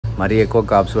మరీ ఎక్కువ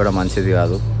కాప్స్ కూడా మంచిది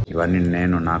కాదు. ఇవన్నీ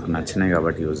నాకు నచ్చినాయి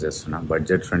కాబట్టి యూజ్ చేస్తున్నా,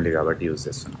 బడ్జెట్ ఫ్రెండ్లీ కాబట్టి యూజ్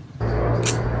చేస్తున్నా.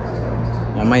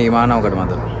 అమ్మాయి ఇమానా ఒకటి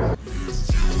మాత్రం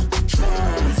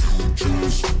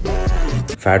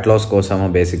ఫ్యాట్ లాస్ కోసము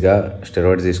బేసిక్గా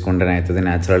స్టెరాయిడ్స్ తీసుకుంటేనే అవుతుంది,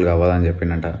 న్యాచురల్గా అవ్వదని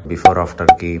చెప్పిందంట. బిఫోర్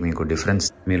ఆఫ్టర్కి మీకు డిఫరెన్స్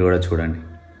మీరు కూడా చూడండి.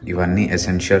 ఇవన్నీ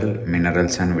essential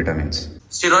minerals and vitamins.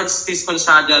 Steroids తీసుకొని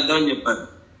స్టార్ట్ చేద్దాం అని చెప్పారు.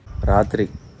 రాత్రి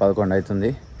 11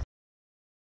 అవుతుంది.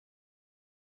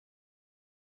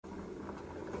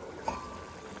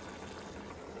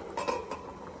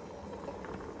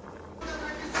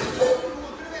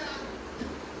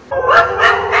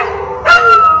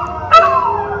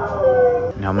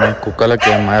 అమ్మాయి కుక్కలకి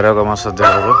ఏం మైరోగం వస్తుంది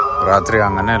తెలియదు. రాత్రి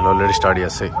కాగానే లొల్లడి స్టార్ట్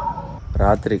చేస్తాయి.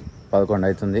 రాత్రి 11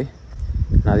 అవుతుంది.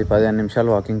 నాది 15 నిమిషాలు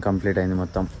వాకింగ్ కంప్లీట్ అయింది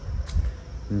మొత్తం.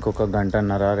 ఇంకొక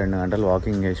గంటన్నర 2 గంటలు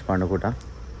వాకింగ్ చేసి పండుకుంటా.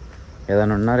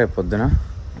 ఏదైనా ఉన్నా రేపు పొద్దున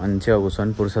మంచిగా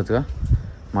కూర్చొని పురుసత్తుగా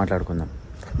మాట్లాడుకుందాం.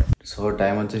 సో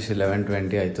టైం వచ్చేసి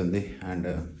 11:20 అవుతుంది.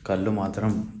 అండ్ కళ్ళు మాత్రం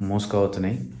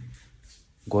మూసుకుపోతున్నాయి,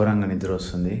 ఘోరంగా నిద్ర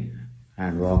వస్తుంది.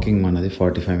 అండ్ వాకింగ్ మనది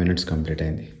 45 మినిట్స్ కంప్లీట్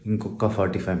అయింది. ఇంకొక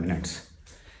 45 మినిట్స్,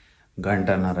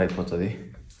 గంటన్నర అయిపోతుంది.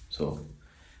 సో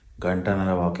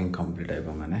గంటన్నర వాకింగ్ కంప్లీట్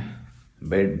అయిపోగానే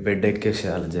బెడ్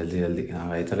ఎక్కేసేయాలి జల్దీ.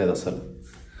 నాకు అవుతలేదు అసలు,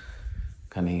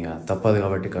 కానీ ఇక తప్పదు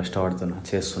కాబట్టి కష్టపడుతున్నా,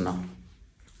 చేస్తున్నా.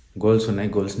 గోల్స్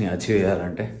ఉన్నాయి, గోల్స్ని అచీవ్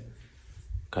చేయాలంటే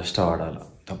కష్టపడాలి,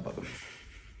 తప్పదు.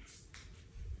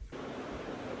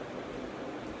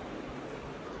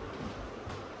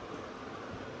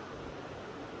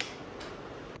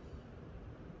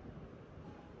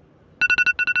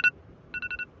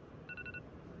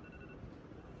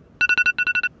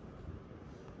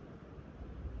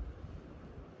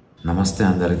 నమస్తే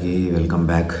అందరికీ, వెల్కమ్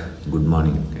బ్యాక్, గుడ్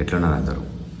మార్నింగ్. ఎట్లున్నారు అందరూ?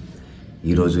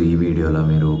 ఈరోజు ఈ వీడియోలో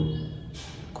మీరు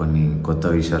కొన్ని కొత్త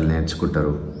విషయాలు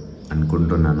నేర్చుకుంటారు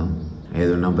అనుకుంటున్నాను.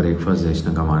 ఏదన్నా బ్రేక్ఫాస్ట్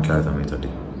చేసినాక మాట్లాడతాం మీతోటి.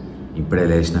 ఇప్పుడే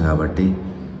లేచిన కాబట్టి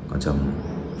కొంచెం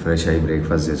ఫ్రెష్ అయ్యి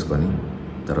బ్రేక్ఫాస్ట్ చేసుకొని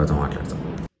తర్వాత మాట్లాడతాం.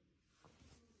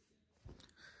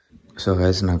 సో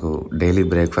గైస్, నాకు డైలీ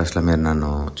బ్రేక్ఫాస్ట్లో మీరు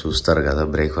నన్ను చూస్తారు కదా.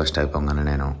 బ్రేక్ఫాస్ట్ అయిపోగానే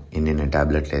నేను ఇన్ని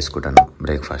ట్యాబ్లెట్లు వేసుకుంటాను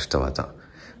బ్రేక్ఫాస్ట్ తర్వాత.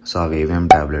 సో అవి ఏమేమి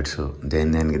ట్యాబ్లెట్స్,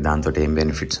 దేనికి దాంతో ఏం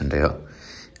బెనిఫిట్స్ ఉంటాయో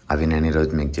అవి నేను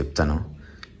ఈరోజు మీకు చెప్తాను.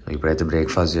 సో ఇప్పుడైతే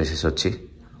బ్రేక్ఫాస్ట్ చేసేసి వచ్చి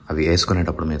అవి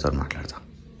వేసుకునేటప్పుడు మీతో మాట్లాడతాను.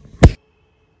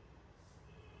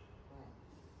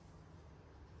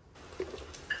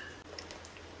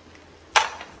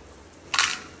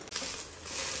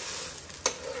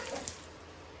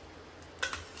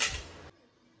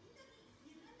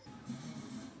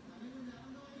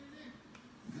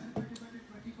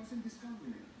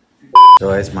 సో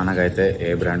గైస్, మనకైతే ఏ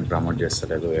బ్రాండ్ ప్రమోట్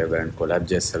చేస్తలేదు, ఏ బ్రాండ్ కొలాబ్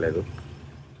చేస్తలేదు,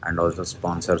 అండ్ ఆల్సో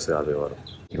స్పాన్సర్స్ కాదు ఎవరు.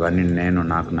 ఇవన్నీ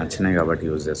నాకు నచ్చినాయి కాబట్టి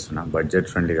యూజ్ చేస్తున్నా, బడ్జెట్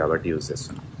ఫ్రెండ్లీ కాబట్టి యూజ్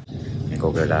చేస్తున్నా. మీకు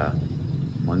ఒకవేళ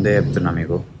ముందే చెప్తున్నా,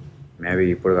 మీకు మేబీ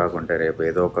ఇప్పుడు కాకుంటే రేపు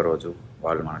ఏదో ఒక రోజు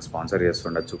వాళ్ళు మనకు స్పాన్సర్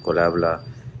చేస్తుండొచ్చు, కొలాబ్లో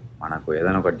మనకు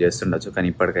ఏదైనా ఒకటి చేస్తుండొచ్చు. కానీ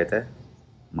ఇప్పటికైతే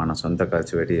మన సొంత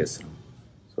ఖర్చు పెట్టి చేస్తున్నాం.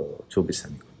 సో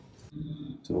చూపిస్తాను మీకు.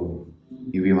 సో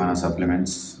ఇవి మన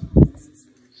సప్లిమెంట్స్.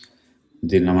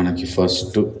 దీనిలో మనకి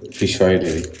ఫస్ట్ ఫిష్ ఆయిల్,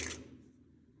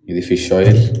 ఇది ఫిష్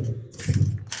ఆయిల్,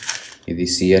 ఇది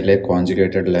CLA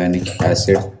conjugated లయానిక్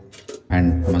acid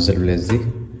and muscle బ్లేస్ది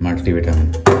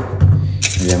multivitamin.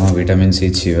 ఇదేమో విటమిన్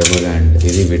C చివబుల్ అండ్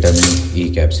ఇది విటమిన్ E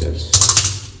క్యాప్సూల్స్.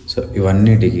 సో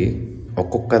ఇవన్నిటికి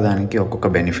ఒక్కొక్క దానికి ఒక్కొక్క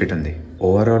బెనిఫిట్ ఉంది.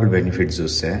 ఓవరాల్ బెనిఫిట్స్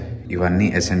చూస్తే ఇవన్నీ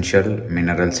ఎసెన్షియల్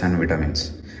మినరల్స్ అండ్ విటమిన్స్.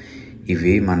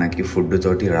 ఇవి మనకి ఫుడ్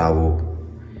తోటి రావు.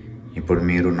 ఇప్పుడు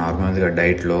మీరు నార్మల్గా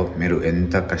డైట్లో మీరు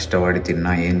ఎంత కష్టపడి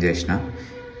తిన్నా ఏం చేసినా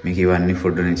మీకు ఇవన్నీ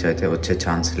ఫుడ్ నుంచి అయితే వచ్చే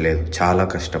ఛాన్స్ లేదు, చాలా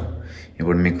కష్టం.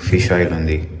 ఇప్పుడు మీకు ఫిష్ ఆయిల్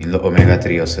ఉంది, ఇందులో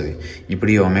omega-3 వస్తుంది.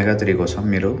 ఇప్పుడు ఈ omega-3 కోసం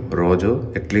మీరు రోజు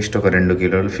అట్లీస్ట్ ఒక 2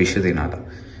 కిలోలు ఫిష్ తినాలి.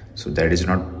 So that is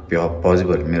not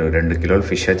possible. మీరు 2 కిలోలు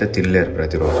ఫిష్ అయితే తినలేరు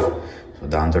ప్రతిరోజు.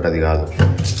 సో దాంతో అది కాదు.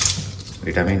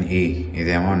 విటమిన్ E,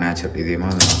 ఇదేమో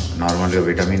ఇదేమో నార్మల్గా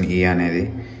విటమిన్ E అనేది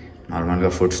నార్మల్గా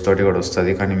ఫుడ్స్ తోటి కూడా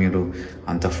వస్తుంది. కానీ మీరు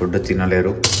అంత ఫుడ్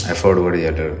తినలేరు, అఫోర్డ్ కూడా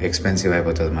చేయలేరు, ఎక్స్పెన్సివ్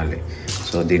అయిపోతుంది మళ్ళీ.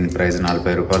 సో దీని ప్రైస్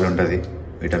 40 రూపాయలు ఉంటుంది.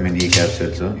 విటమిన్ E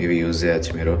క్యాప్సూల్స్ ఇవి యూజ్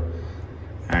చేయొచ్చు మీరు.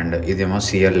 అండ్ ఇదేమో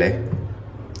CLA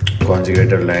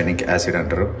కాంజుగేటెడ్ లయానిక్ యాసిడ్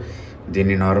అంటారు.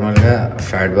 దీన్ని నార్మల్గా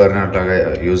ఫ్యాట్ బర్నర్ లాగా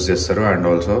యూజ్ చేస్తారు. అండ్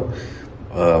ఆల్సో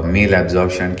మీల్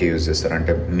అబ్జార్ప్షన్కి యూజ్ చేస్తారు.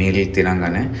 అంటే మీల్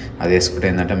తినగానే అది వేసుకుంటే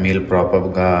ఏంటంటే మీల్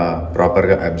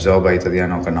ప్రాపర్గా అబ్జార్బ్ అవుతుంది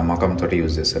అని ఒక నమ్మకంతో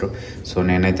యూజ్ చేస్తారు. సో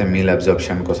నేనైతే మీల్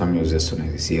అబ్జార్ప్షన్ కోసం యూజ్ చేస్తున్నాను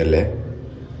ఇది CLA.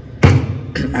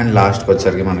 అండ్ లాస్ట్కి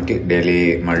వచ్చరికి మనకి డైలీ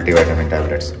మల్టీవిటమిన్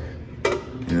ట్యాబ్లెట్స్.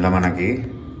 ఇందులో మనకి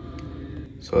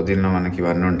దీనిలో మనకి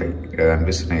ఇవన్నీ ఉంటాయి, ఇక్కడ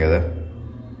కనిపిస్తున్నాయి కదా.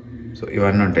 సో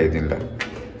ఇవన్నీ ఉంటాయి దీనిలో.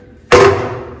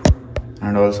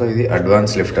 అండ్ ఆల్సో ఇది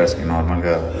అడ్వాన్స్ లిఫ్టర్స్కి,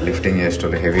 నార్మల్గా లిఫ్టింగ్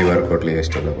చేసేటోళ్ళు, హెవీ వర్కౌట్లు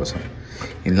చేసేటోళ్ళ కోసం.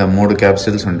 ఇందులో 3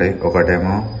 క్యాప్సిల్స్ ఉంటాయి.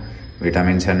 ఒకటేమో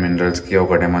విటమిన్స్ అండ్ మినరల్స్కి,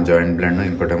 ఒకటేమో జాయింట్ బ్లెండ్,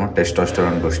 ఇంకోటేమో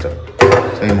టెస్టోస్టెరాన్ బూస్టర్.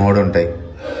 సో ఈ 3 ఉంటాయి.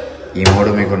 ఈ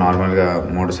 3 మీకు నార్మల్గా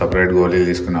 3 సపరేట్ గోళీలు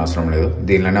తీసుకునే అవసరం లేదు.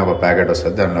 దీనిలోనే ఒక ప్యాకెట్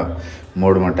వస్తుంది, దానిలో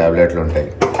 3 ట్యాబ్లెట్లు ఉంటాయి.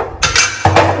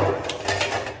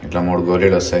 ఇట్లా 3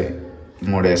 గోళీలు వస్తాయి,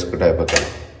 3 వేసుకుంటే అయిపోతాయి.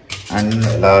 అండ్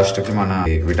లాస్ట్కి మన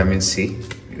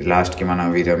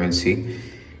విటమిన్ సి,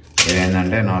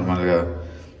 ఇదేంటంటే నార్మల్గా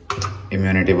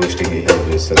ఇమ్యూనిటీ బూస్టింగ్కి హెల్ప్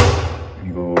చేస్తుంది.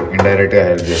 మీకు ఇండైరెక్ట్గా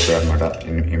హెల్ప్ చేస్తుంది అనమాట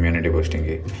ఇమ్యూనిటీ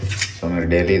బూస్టింగ్కి. సో మీరు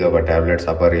డైలీ ఇది ఒక ట్యాబ్లెట్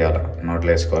సఫర్ చేయాలి,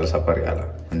 నోట్లో వేసుకోవాలి, సఫర్ చేయాలి,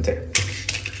 అంతే.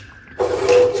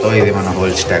 సో ఇది మన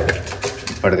హోల్ స్టాక్.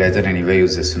 ఇప్పటికైతే నేను ఇవే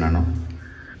యూజ్ చేస్తున్నాను.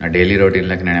 నా డైలీ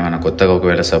రొటీన్లోకి నేను ఏమైనా కొత్తగా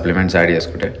ఒకవేళ సప్లిమెంట్స్ యాడ్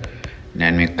చేసుకుంటే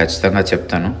నేను మీకు ఖచ్చితంగా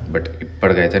చెప్తాను. బట్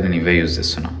ఇప్పటికైతే నేను ఇవే యూజ్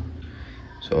చేస్తున్నాను.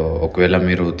 సో ఒకవేళ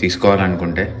మీరు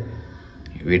తీసుకోవాలనుకుంటే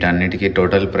వీటన్నిటికీ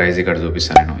టోటల్ ప్రైస్ ఇక్కడ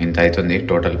చూపిస్తాను నేను. ఇంత అవుతుంది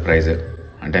టోటల్ ప్రైస్.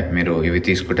 అంటే మీరు ఇవి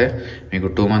తీసుకుంటే మీకు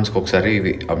 2 మంత్స్కి ఒకసారి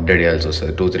ఇవి అప్డేట్ చేయాల్సి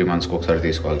వస్తుంది, 2-3 మంత్స్కి ఒకసారి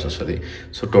తీసుకోవాల్సి వస్తుంది.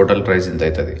 సో టోటల్ ప్రైస్ ఇంత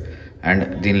అవుతుంది. అండ్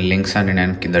దీని లింక్స్ అన్ని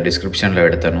నేను కింద డిస్క్రిప్షన్లో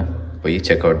పెడతాను, పోయి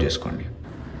చెక్అవుట్ చేసుకోండి.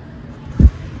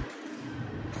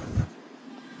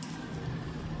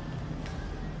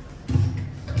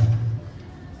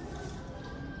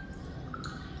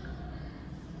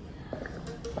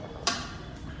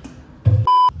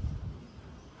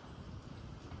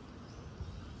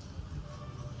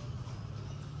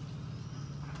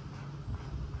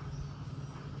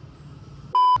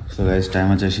 సో గైస్ టైం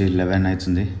వచ్చేసి 11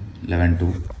 అవుతుంది, 11:02.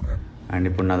 అండ్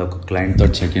ఇప్పుడు నాది ఒక క్లయింట్తో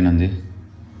చెక్-ఇన్ ఉంది.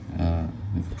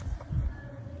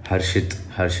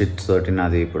 హర్షిత్ తోటి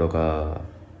నాది ఇప్పుడు ఒక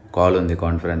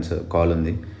కాన్ఫరెన్స్ కాల్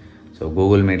ఉంది. సో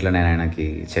గూగుల్ మీట్లో నేను ఆయనకి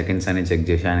చెక్-ఇన్స్ అని చెక్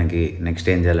చేసి ఆయనకి నెక్స్ట్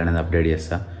ఏం చేయాలనేది అప్డేట్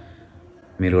చేస్తా.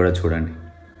 మీరు కూడా చూడండి.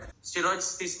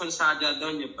 స్టెరాయిడ్స్ తీసుకొని స్టార్ట్ చేద్దాం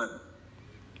అని చెప్పారు.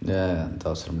 అంత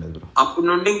అవసరం లేదు బ్రో. అప్పటి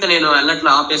నుండి ఇంకా నేను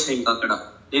వెళ్ళట్లా, ఆపేసా. ఇంకా అక్కడ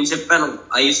నేను చెప్పాను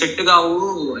అవి సెట్ కావు,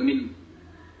 ఐ మీన్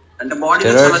అంటే బాడీ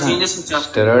చాలా చేంజెస్ వచ్చేస్తాయి.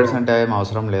 స్టెరాయిడ్స్ అంటే ఏం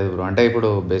అవసరం లేదు బ్రో. అంటే ఇప్పుడు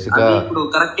బేసిక్గా ఇప్పుడు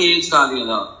కరెక్ట్ ఏజ్ కాదు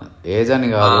కదా, ఏజ్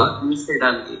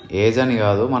అని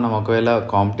కాదు. మనం ఒకవేళ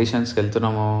కాంపిటీషన్స్కి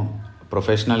వెళ్తున్నాము,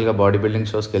 ప్రొఫెషనల్గా బాడీ బిల్డింగ్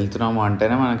షోస్కి వెళ్తున్నాము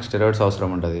అంటేనే మనకి స్టెరాయిడ్స్ అవసరం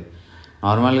ఉంటుంది.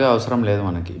 నార్మల్గా అవసరం లేదు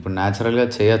మనకి. ఇప్పుడు న్యాచురల్గా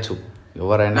చేయొచ్చు,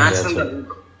 ఎవరైనా చేయొచ్చు.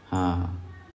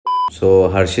 సో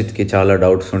హర్షిత్కి చాలా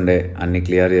డౌట్స్ ఉండే, అన్నీ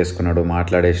క్లియర్ చేసుకున్నాడు,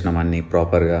 మాట్లాడేసినాం అన్నీ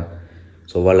ప్రాపర్గా.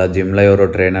 సో వాళ్ళ జిమ్లో ఎవరో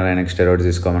ట్రైనర్ ఆయనకి స్టెరాయిడ్స్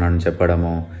తీసుకోమని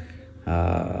చెప్పడము,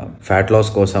 ఫ్యాట్ లాస్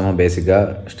కోసము బేసిక్గా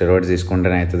స్టెరాయిడ్స్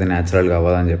తీసుకుంటేనే అవుతుంది, న్యాచురల్గా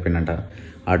అవ్వదని చెప్పిండట.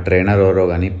 ఆ ట్రైనర్ ఎవరో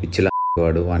కానీ పిచ్చిలా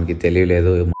వాడు, వానికి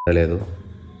తెలియలేదు, ఉండలేదు.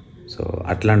 సో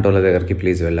అట్లాంటి వాళ్ళ దగ్గరికి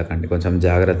ప్లీజ్ వెళ్ళకండి. కొంచెం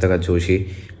జాగ్రత్తగా చూసి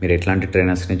మీరు ఎట్లాంటి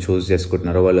ట్రైనర్స్ని చూస్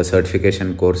చేసుకుంటున్నారో, వాళ్ళ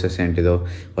సర్టిఫికేషన్ కోర్సెస్ ఏంటిదో,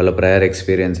 వాళ్ళ ప్రయర్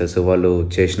ఎక్స్పీరియన్సెస్, వాళ్ళు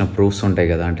చేసిన ప్రూఫ్స్ ఉంటాయి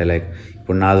కదా. అంటే లైక్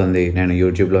ఇప్పుడు నాది ఉంది, నేను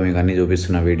యూట్యూబ్లో మీకు అన్నీ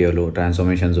చూపిస్తున్న వీడియోలు,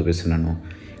 ట్రాన్స్ఫర్మేషన్ చూపిస్తున్నాను,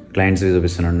 క్లయింట్స్కి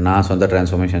చూపిస్తున్నాను, నా సొంత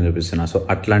ట్రాన్స్ఫర్మేషన్ చూపిస్తున్నాను. సో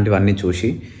అట్లాంటివన్నీ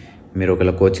చూసి మీరు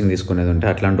ఒకవేళ కోచింగ్ తీసుకునేది ఉంటే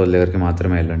అట్లాంటి వాళ్ళ దగ్గరికి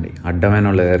మాత్రమే వెళ్ళండి. అడ్డమైన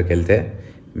వాళ్ళ దగ్గరికి వెళ్తే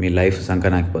మీ లైఫ్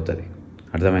సంకనాకిపోతుంది.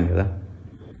 అర్థమైంది కదా.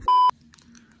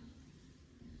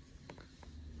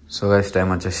 సో గైస్ టైం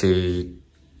వచ్చేసి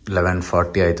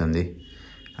 11:40 అవుతుంది.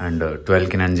 అండ్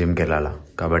 12కి నేను జిమ్కి వెళ్ళాలా,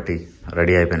 కాబట్టి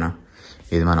రెడీ అయిపోయినా.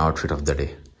 ఇది మన అవుట్ఫిట్ ఆఫ్ ద డే.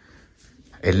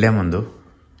 వెళ్ళే ముందు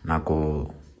నాకు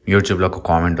యూట్యూబ్లో ఒక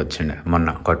కామెంట్ వచ్చిండే మొన్న,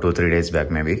 ఒక 2-3 days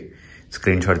back maybe.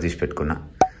 Screen shot తీసి పెట్టుకున్నా.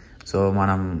 సో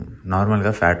మనం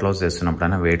నార్మల్గా ఫ్యాట్ లాస్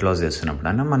చేస్తున్నప్పుడైనా, వెయిట్ లాస్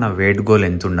చేస్తున్నప్పుడైనా మన వెయిట్ గోల్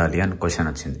ఎంత ఉండాలి అని క్వశ్చన్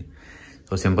వచ్చింది.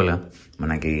 సో సింపుల్గా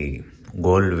మనకి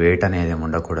గోల్ వెయిట్ అనేది ఏమి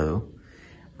ఉండకూడదు.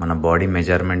 మన బాడీ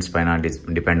మెజర్మెంట్స్ పైన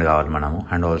డిపెండ్ కావాలి మనము.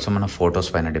 అండ్ ఆల్సో మన ఫొటోస్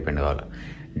పైన డిపెండ్ కావాలి.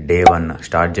 డే 1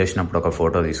 స్టార్ట్ చేసినప్పుడు ఒక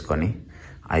ఫోటో తీసుకొని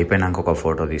అయిపోయినాక ఒక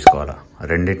ఫోటో తీసుకోవాలా.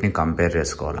 రెండింటిని కంపేర్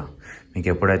చేసుకోవాలా. మీకు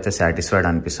ఎప్పుడైతే సాటిస్ఫైడ్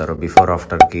అనిపిస్తారో, బిఫోర్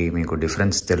ఆఫ్టర్కి మీకు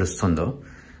డిఫరెన్స్ తెలుస్తుందో,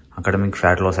 అక్కడ మీకు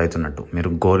ఫ్యాట్ లాస్ అవుతున్నట్టు. మీరు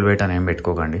గోల్ వెయిట్ అని ఏం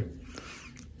పెట్టుకోకండి,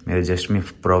 మీరు జస్ట్ మీ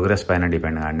ప్రోగ్రెస్ పైన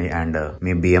డిపెండ్ కాండి. అండ్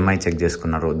మీ బిఎంఐ చెక్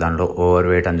చేసుకున్నారు, దానిలో ఓవర్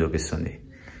వెయిట్ అని చూపిస్తుంది.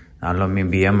 దానిలో మీ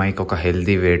బిఎంఐకి ఒక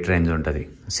హెల్తీ వెయిట్ రేంజ్ ఉంటుంది,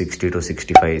 60 to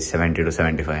 65, 70 to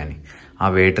 75 అని. ఆ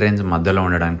వెయిట్ రేంజ్ మధ్యలో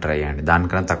ఉండడానికి ట్రై చేయండి.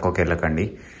 దానికన్నా తక్కువకి వెళ్ళకండి.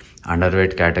 అండర్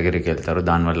వెయిట్ కేటగిరీకి వెళ్తారు,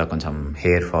 దానివల్ల కొంచెం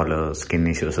hair fall, skin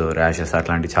issues, rashes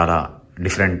అట్లాంటి చాలా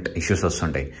డిఫరెంట్ ఇష్యూస్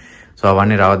వస్తుంటాయి. సో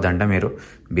అవన్నీ రావద్దంటే మీరు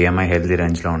బిఎంఐ హెల్తీ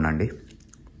రేంజ్లో ఉండండి.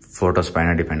 ఫొటోస్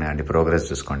పైన డిపెండ్ అవ్వండి, ప్రోగ్రెస్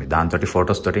చూసుకోండి. దాంతో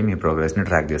ఫొటోస్ తోటి మీ ప్రోగ్రెస్ని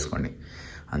ట్రాక్ చేసుకోండి.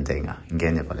 అంతే,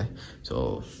 ఇంకేం చెప్పాలి. సో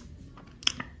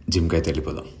జిమ్కి అయితే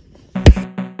వెళ్ళిపోదాం.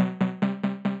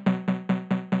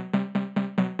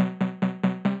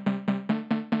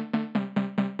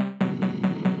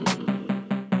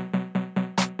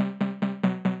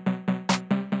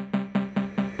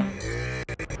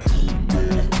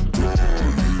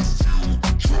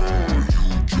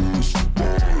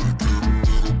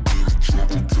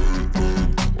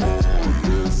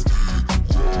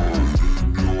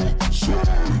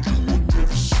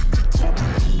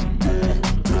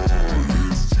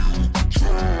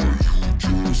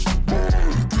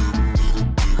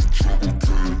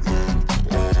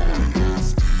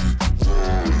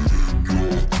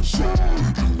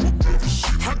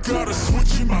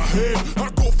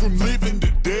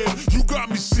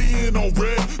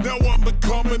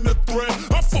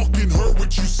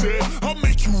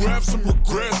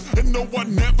 I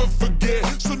never forget.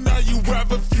 So now you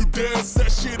have a few debts.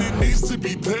 That shit, it needs to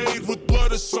be paid with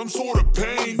blood or some sort of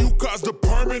pain. You caused a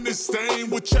permanent stain,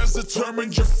 which has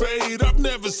determined your fate. I've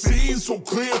never seen so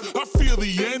clear. I feel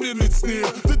the end and it's near.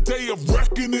 The day of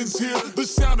reckoning's here. The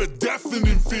sound of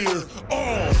deafening fear.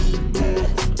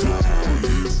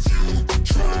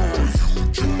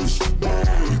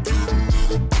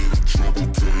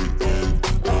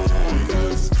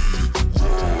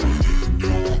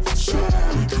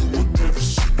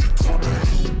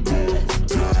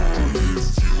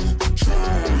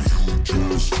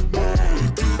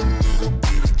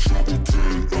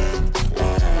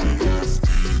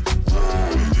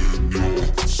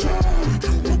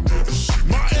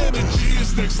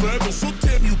 Level, so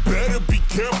damn you better be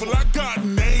careful. I got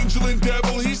an angel and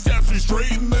devil, he snaps me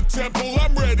straight in the temple.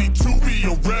 I'm ready to be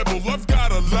a rebel, I've got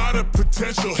a lot of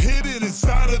potential hidden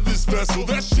inside of this vessel.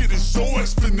 That shit is so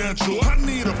exponential. I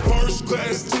need a first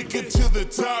class ticket to the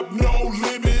top, no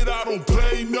limit. I don't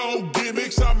play no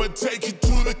gimmicks, I'ma take you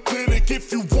to the clinic. If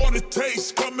you want a taste,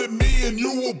 come at me and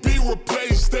you will be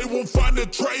replaced. They won't find a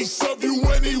trace of you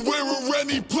anywhere or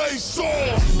any place.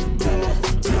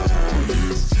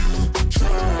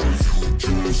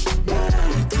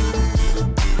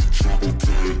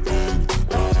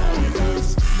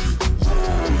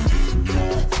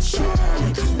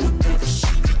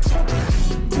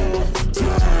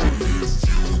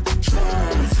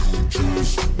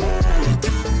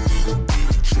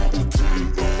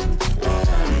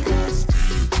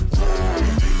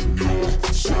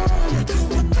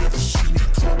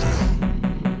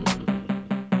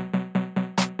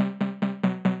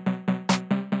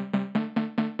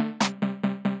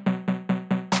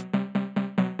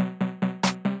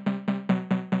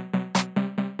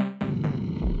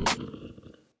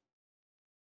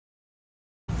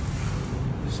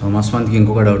 So must మంత్కి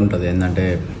ఇంకొక doubt ఉంటుంది ఏంటంటే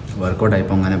work out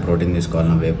అయిపోగానే protein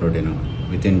తీసుకోవాలన్నా whey protein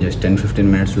within just 10-15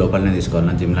 minutes లోపలనే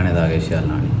తీసుకోవాలన్నా జిమ్లోనే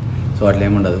తాగేసేయాలన్నా అని. So అట్లా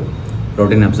ఏముండదు.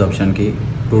 ప్రోటీన్ అబ్జార్ప్షన్కి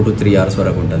 2 to 3 hours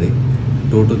వరకు ఉంటుంది.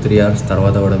 2 to 3 hours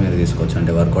తర్వాత కూడా మీరు తీసుకోవచ్చు.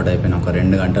 అంటే వర్కౌట్ అయిపోయిన ఒక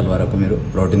 2 గంటల వరకు మీరు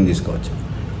ప్రోటీన్ తీసుకోవచ్చు.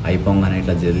 అయిపోగానే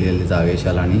ఇట్లా జల్దీ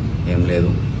తాగేసేయాలని ఏం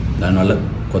లేదు. దానివల్ల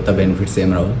కొత్త బెనిఫిట్స్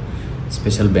ఏం రావు,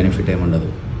 స్పెషల్ బెనిఫిట్ ఏమి ఉండదు.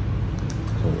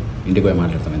 సో ఇంటికి పోయి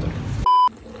మాట్లాడతాం ఇంత.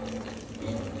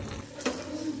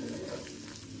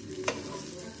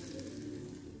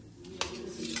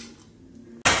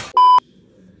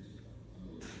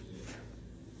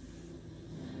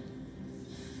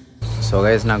 సో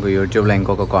గైస్ నాకు యూట్యూబ్లో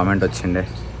ఇంకొక కామెంట్ వచ్చిండే,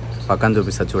 పక్కన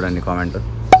చూపిస్తా చూడండి కామెంట్.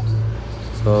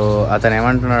 సో అతను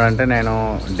ఏమంటున్నాడంటే నేను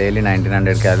డైలీ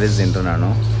 1900 calories తింటున్నాను,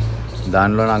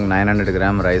 దానిలో నాకు 900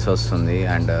 grams రైస్ వస్తుంది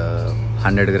అండ్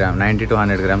 90 to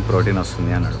 100 grams ప్రోటీన్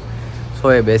వస్తుంది అన్నాడు.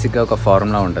 సో బేసిక్గా ఒక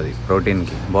ఫార్ములా ఉంటుంది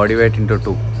ప్రోటీన్కి, బాడీ వెయిట్ ఇంటూ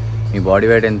 2. మీ బాడీ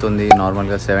వెయిట్ ఎంత ఉంది?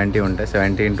 నార్మల్గా 70 ఉంటే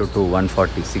 70 into 2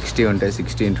 140, 60 ఉంటే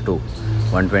 60 into 2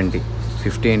 120,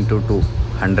 50 into 2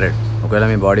 100. ఒకవేళ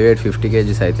మీ బాడీ వెయిట్ 50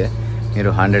 kgs అయితే మీరు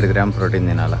 100 grams ప్రోటీన్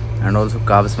తినాలి. అండ్ ఆల్సో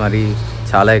కార్బ్స్ మరి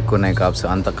చాలా ఎక్కువ ఉన్నాయి.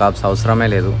 అంత కార్బ్స్ అవసరమే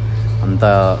లేదు, అంత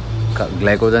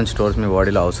గ్లైకోజన్ స్టోర్స్ మీ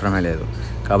బాడీలో అవసరమే లేదు.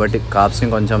 కాబట్టి కార్బ్స్ని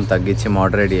కొంచెం తగ్గించి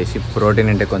మోడరేట్ చేసి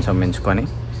ప్రోటీన్ ఇంటే కొంచెం పెంచుకొని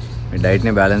మీ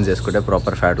డైట్ని బ్యాలెన్స్ చేసుకుంటే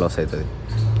ప్రాపర్ ఫ్యాట్ లాస్ అవుతుంది.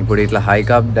 ఇప్పుడు ఇట్లా హై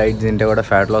కార్బ్ డైట్ తింటే కూడా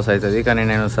ఫ్యాట్ లాస్ అవుతుంది, కానీ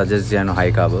నేను సజెస్ట్ చేయను హై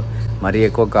కార్బ్. మరీ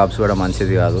ఎక్కువ కార్బ్స్ కూడా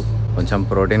మంచిది కాదు, కొంచెం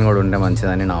ప్రోటీన్ కూడా ఉంటే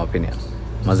మంచిదని నా ఒపీనియన్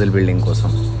మజిల్ బిల్డింగ్ కోసం.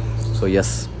 సో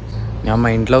ఎస్, మా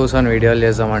ఇంట్లో కూర్చొని వీడియోలు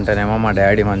చేద్దామంటేనేమో మా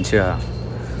డాడీ మంచిగా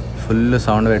ఫుల్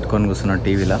సౌండ్ పెట్టుకొని కూర్చున్నాడు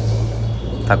టీవీలో.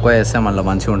 తక్కువ చేస్తే మళ్ళీ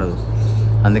మంచిగా ఉండదు,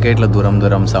 అందుకే ఇట్లా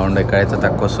దూరం సౌండ్ ఎక్కడైతే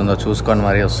తక్కువ వస్తుందో చూసుకొని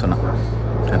మరీ వస్తున్నా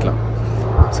అట్లా.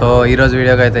 సో ఈరోజు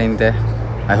వీడియోకి అయితే ఇంతే.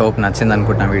 ఐ హోప్ నచ్చింది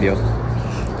అనుకుంటున్నా వీడియో.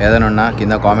 ఏదైనా ఉన్నా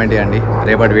కింద కామెంట్ చేయండి,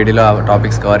 రేపటి వీడియోలో ఆ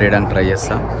టాపిక్స్ కవర్ చేయడానికి ట్రై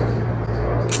చేస్తా.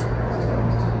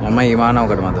 అమ్మాయి ఇమానా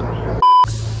ఒకటి మాత్రం.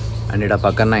 అండ్ ఇక్కడ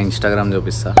పక్కన ఇన్స్టాగ్రామ్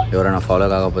చూపిస్తా, ఎవరైనా ఫాలో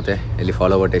కాకపోతే వెళ్ళి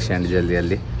ఫాలో కొట్టేసేయండి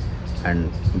జల్దీ. And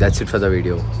that's it for the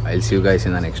video. I will see you guys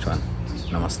in the next one.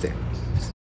 నమస్తే.